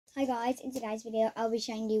Hi guys, in today's video I'll be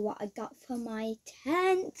showing you what I got for my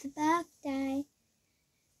 10th birthday.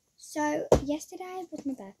 So yesterday was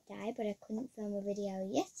my birthday, but I couldn't film a video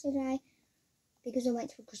yesterday because I went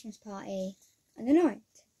to a Christmas party on the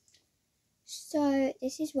 9th. So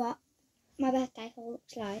this is what my birthday haul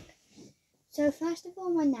looks like. So first of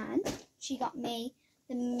all, my nan, she got me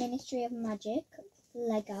the Ministry of Magic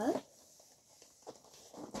Lego,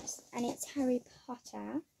 and it's Harry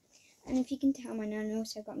Potter. And if you can tell, my nan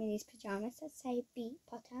also got me these pyjamas that say Beat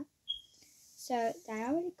Potter. So they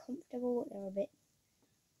are really comfortable, but they're a bit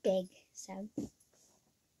big.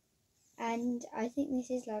 And I think this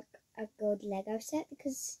is like a good Lego set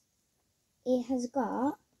because it has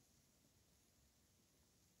got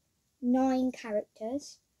 9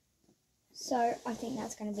 characters. So I think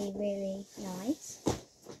that's going to be really nice.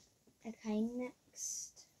 Okay,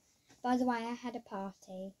 next. By the way, I had a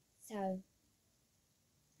party. So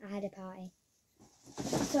I had a party.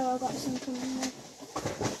 So I got some from the...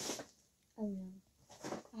 Oh no.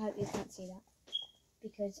 I hope you can't see that,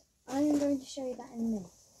 because I am going to show you that in a minute.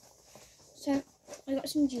 So I got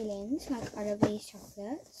some Julians, like I love these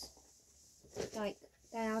chocolates. Like,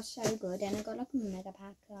 they are so good, and I got like a mega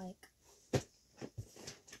pack, like.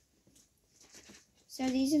 So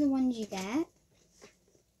these are the ones you get.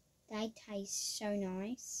 They taste so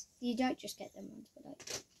nice. You don't just get them once, but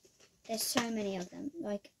like, there's so many of them.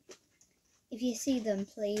 Like, if you see them,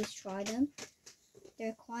 please try them.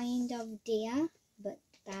 They're kind of dear, but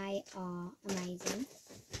they are amazing.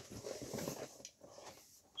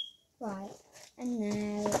 Right, and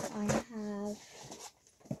now I have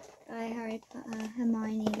a Harry Potter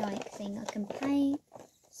Hermione like thing I can paint.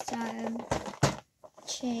 So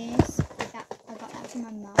cheers. I got that from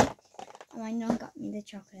my mum. And my nan got me the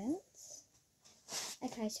chocolates.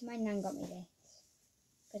 Okay, so my nan got me this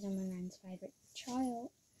because I'm my nan's favourite child.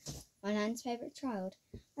 My nan's favourite child.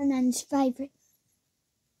 My nan's favourite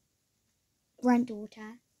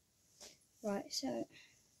granddaughter. Right, so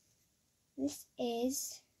this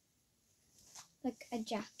is like a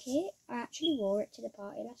jacket. I actually wore it to the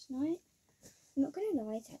party last night. I'm not gonna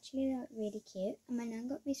lie, it's actually like really cute. And my nan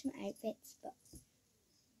got me some outfits, but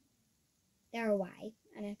they're away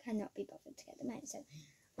and I cannot be bothered to get them out. So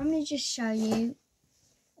I'm gonna just show you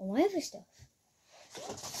all my other stuff.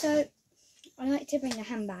 So I like to bring the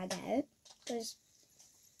handbag out because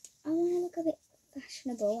I want to look a bit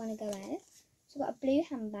fashionable when I go out. So I've got a blue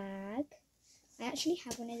handbag. I actually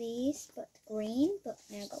have one of these, but green, but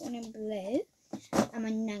now I've got one in blue. And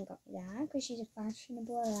my nan got me that because she's a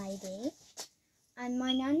fashionable lady. And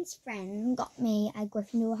my nan's friend got me a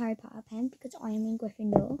Gryffindor Harry Potter pen because I am in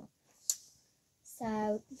Gryffindor.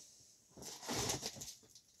 So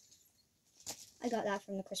I got that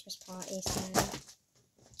from the Christmas party, so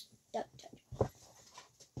don't touch it. I'm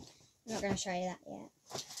not going to show you that yet.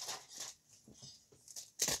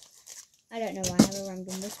 I don't know why I have a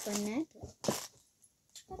random whisper in there, but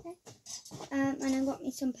okay. And I got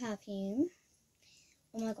me some perfume.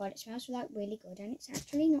 Oh my god, it smells like really good, and it's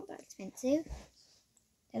actually not that expensive.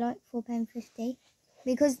 They're like £4.50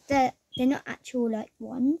 because they're not actual like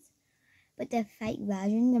ones, but they're fake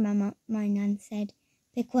versions. And my nan said,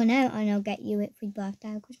 pick one out and I'll get you it for your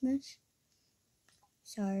birthday or Christmas.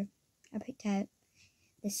 So I picked out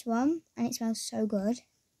this one, and it smells so good.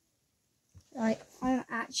 Like, I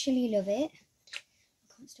actually love it.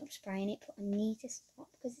 I can't stop spraying it, but I need to stop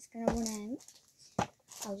because it's going to run out.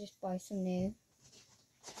 I'll just buy some new.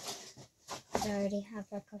 I already have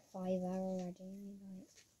like a £5 already.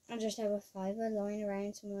 Like, I just have a £5 lying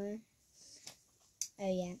around somewhere.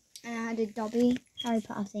 Oh yeah. And I had a Dobby Harry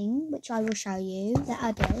Potter thing, which I will show you that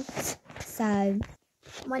I built. So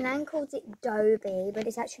my nan calls it Dobby, but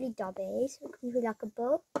it's actually Dobby. So it comes with like a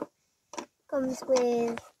book. Comes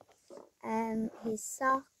with his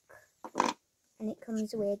sock, and it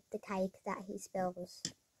comes with the cake that he spills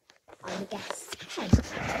on the guest.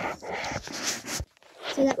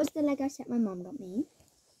 So that was the Lego set my mum got me.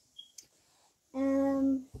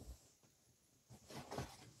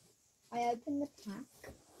 I opened the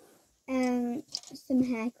pack. Some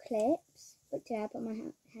hair clips, but today I put my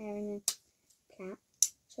hair in a plait.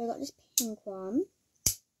 So I got this pink one.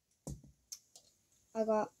 I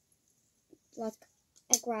got like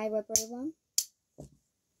a grey rubbery one.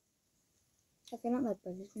 I feel like my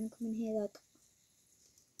brother's gonna come in here. Like,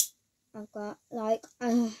 I've got like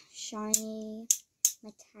a shiny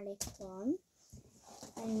metallic one,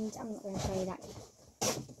 and I'm not gonna show you that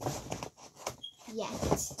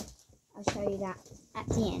yet. I'll show you that at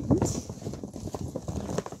the end.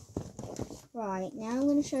 Right, now I'm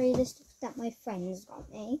going to show you the stuff that my friends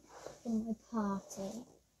got me from my party.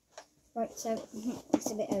 Right, so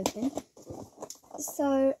it's a bit open.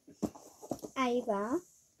 So Ava,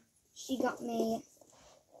 she got me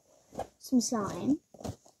some slime.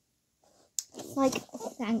 Like,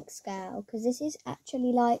 thanks, girl, because this is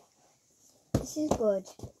actually like, this is good.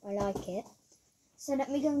 I like it. So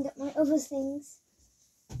let me go and get my other things.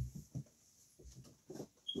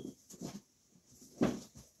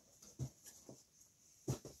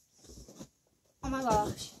 Oh my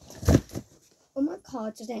gosh. All my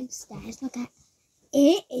cards are downstairs. Look at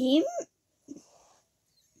it.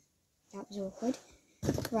 That was awkward.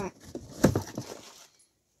 Right.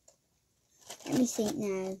 Let me see it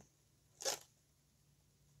now.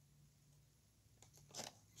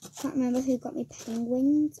 I can't remember who got me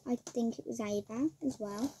penguins. I think it was Ava as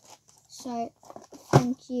well. So,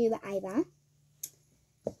 thank you, Ava.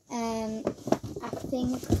 I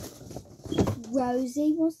think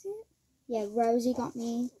Rosie, was it? Yeah, Rosie got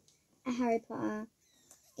me a Harry Potter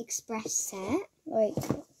Express set. Like,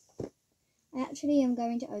 I actually am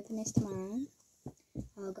going to open this tomorrow.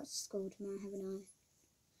 Oh, I've got to school tomorrow, haven't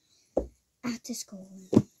I? After school.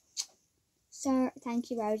 So,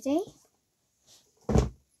 thank you, Rosie.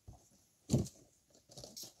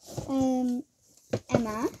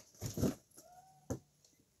 Emma.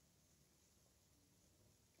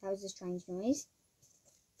 That was a strange noise.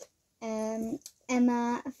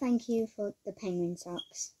 Emma, thank you for the penguin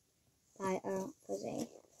socks by Fuzzy.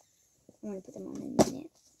 I want to put them on in a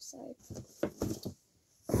minute. So,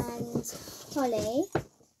 and Holly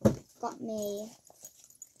got me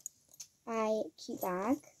a cute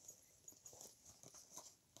bag.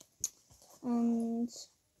 And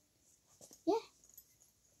yeah,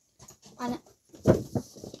 and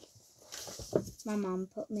my mum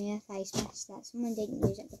put me a face mask that someone didn't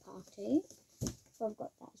use at the party, so I've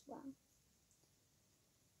got that as well.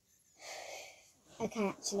 Okay,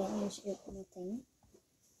 actually, I'm going to show you one more thing.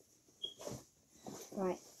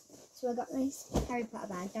 Right, so I got this Harry Potter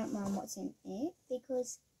bag. Don't mind what's in it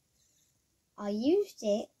because I used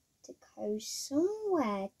it to go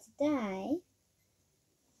somewhere today,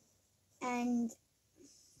 and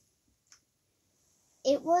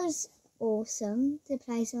it was awesome, the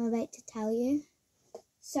place I'm about to tell you.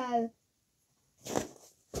 So,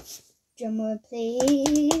 drumroll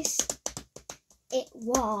please. It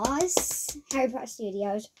was Harry Potter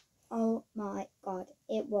Studios. Oh my god,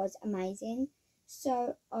 it was amazing.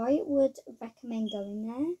 So, I would recommend going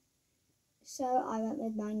there. So, I went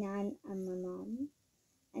with my nan and my mum,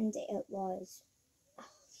 and it was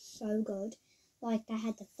so good. Like, they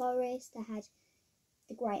had the forest, they had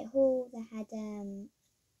the Great Hall, they had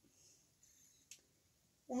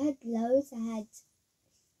loads, they had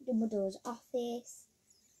Dumbledore's office.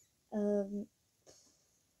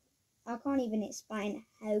 I can't even explain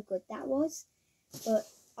how good that was, but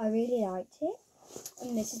I really liked it.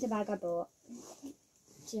 And this is the bag I bought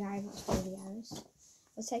to Harry Potter Studios.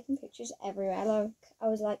 I was taking pictures everywhere. Like, I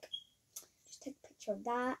was like, just take a picture of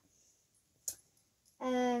that.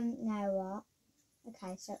 Now what?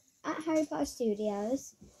 Okay, so at Harry Potter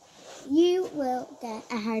Studios, you will get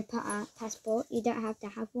a Harry Potter passport. You don't have to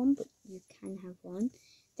have one, but you can have one.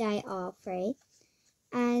 They are free.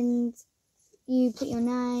 And you put your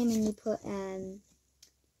name and you put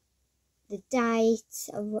the date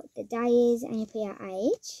of what the day is, and you put your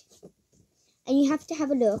age. And you have to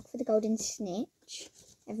have a look for the golden snitch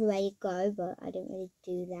everywhere you go, but I didn't really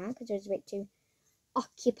do that because I was a bit too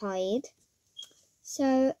occupied.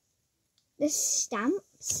 So the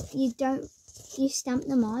stamps, you stamp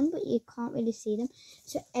them on, but you can't really see them.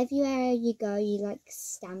 So everywhere you go, you like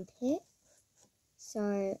stamp it.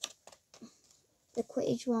 So the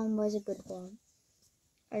Quidditch one was a good one.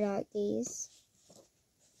 I like these.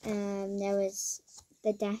 There was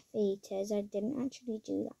the Death Eaters. I didn't actually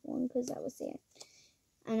do that one because that was it.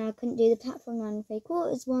 And I couldn't do the Platform 9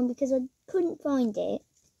 3/4 one because I couldn't find it.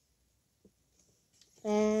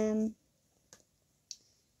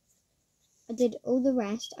 I did all the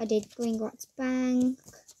rest. I did Gringotts Bank.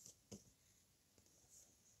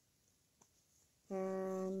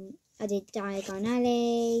 I did Diagon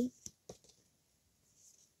Alley.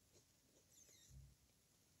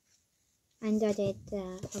 And I did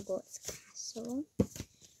the Hogwarts Castle.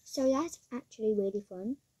 So that's actually really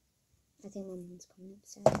fun. I think my mum's coming up,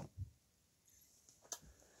 so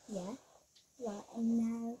yeah. Right, and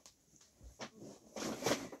now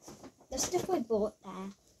the stuff I bought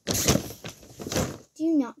there.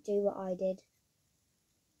 Do not do what I did.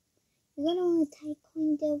 You're gonna want to take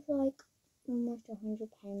kind of like almost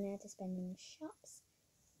 £100 there to spend in the shops.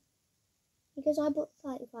 Because I bought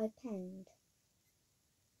 £35.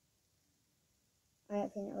 I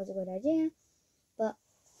don't think that was a good idea, but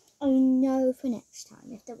I know for next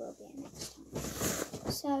time if there will be a next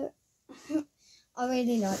time. So I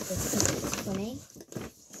really like this because it's funny.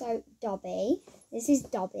 So Dobby, this is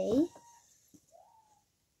Dobby.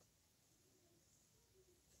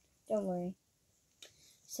 Don't worry.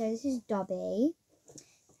 So this is Dobby,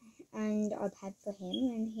 and I paid for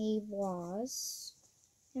him, and he was,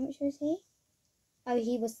 how much was he? Oh,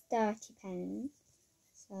 he was £30.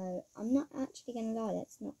 So I'm not actually gonna lie,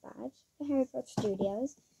 that's not bad for Harry Potter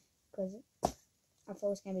Studios, because I thought it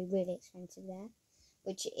was gonna be really expensive there,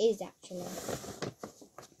 which it is actually.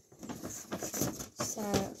 So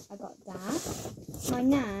I got that. My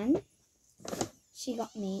nan, she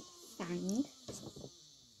got me Fang.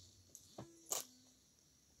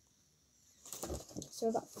 So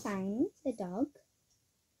I got Fang, the dog,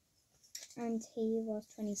 and he was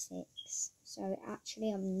 26. So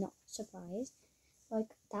actually, I'm not surprised.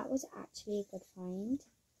 Like, that was actually a good find.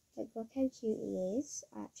 Like, look how cute he is.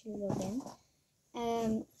 I actually love him.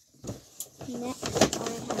 Next I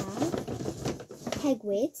have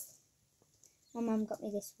Hagrid. My mum got me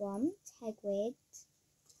this one. It's Hagrid.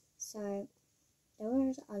 So there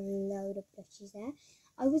was a load of plushies there.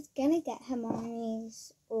 I was gonna get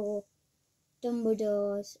Hermione's or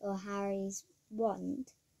Dumbledore's or Harry's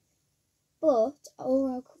wand, but I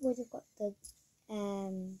would have got the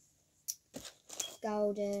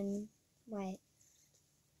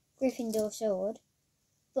Gryffindor sword.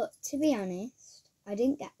 But to be honest, I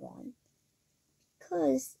didn't get one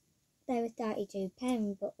because they were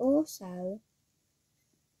 £32. But also,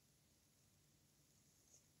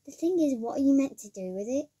 the thing is, what are you meant to do with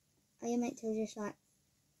it? Are you meant to just like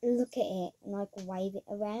look at it and like wave it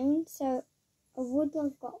around? So I would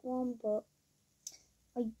have got one, but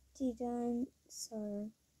I didn't. So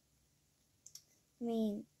I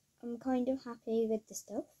mean, I'm kind of happy with the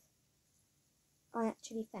stuff I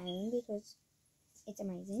actually found because it's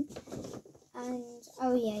amazing. And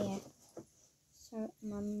oh yeah. So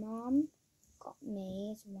my mom got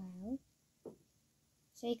me as well.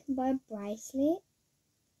 So you can buy a bracelet.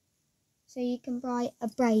 So you can buy a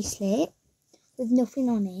bracelet with nothing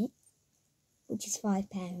on it, which is £5,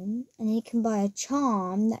 and then you can buy a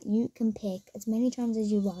charm that you can pick as many charms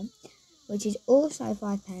as you want, which is also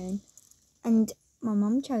 £5. And my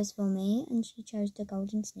mum chose for me, and she chose the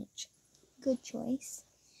golden snitch. Good choice.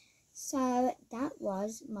 So that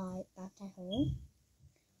was my birthday haul.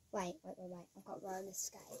 Wait. I've got roller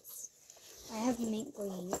skates. I have mint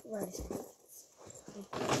green roller skates.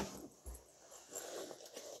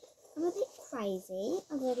 I'm a bit crazy.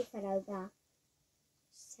 I've already fell over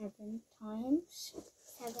 7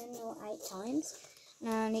 or 8 times, and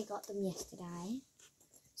I only got them yesterday.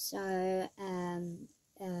 So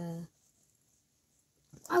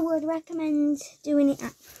I would recommend doing it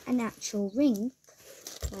at an actual rink,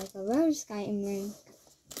 like a roller skating rink,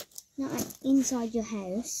 not like inside your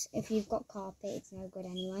house. If you've got carpet, it's no good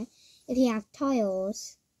anyway. If you have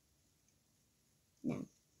tiles, no,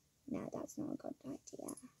 that's not a good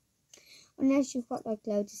idea. Unless you've got like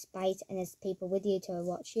loads of space and there's people with you to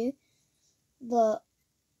watch you. But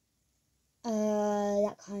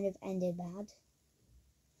that kind of ended bad.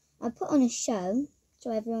 I put on a show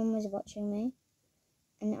so everyone was watching me,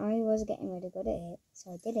 and I was getting really good at it,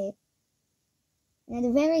 so I did it. And at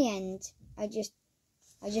the very end, I just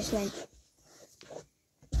went,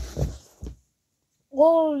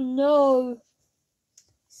 oh no!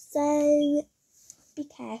 So be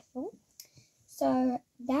careful. So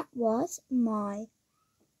that was my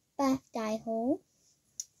birthday haul.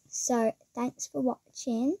 So thanks for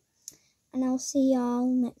watching, and I'll see y'all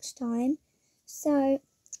next time. So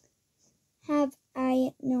have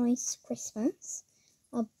a nice Christmas.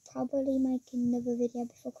 I'll probably make another video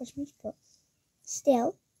before Christmas, but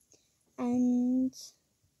still. And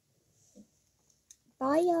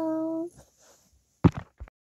bye y'all.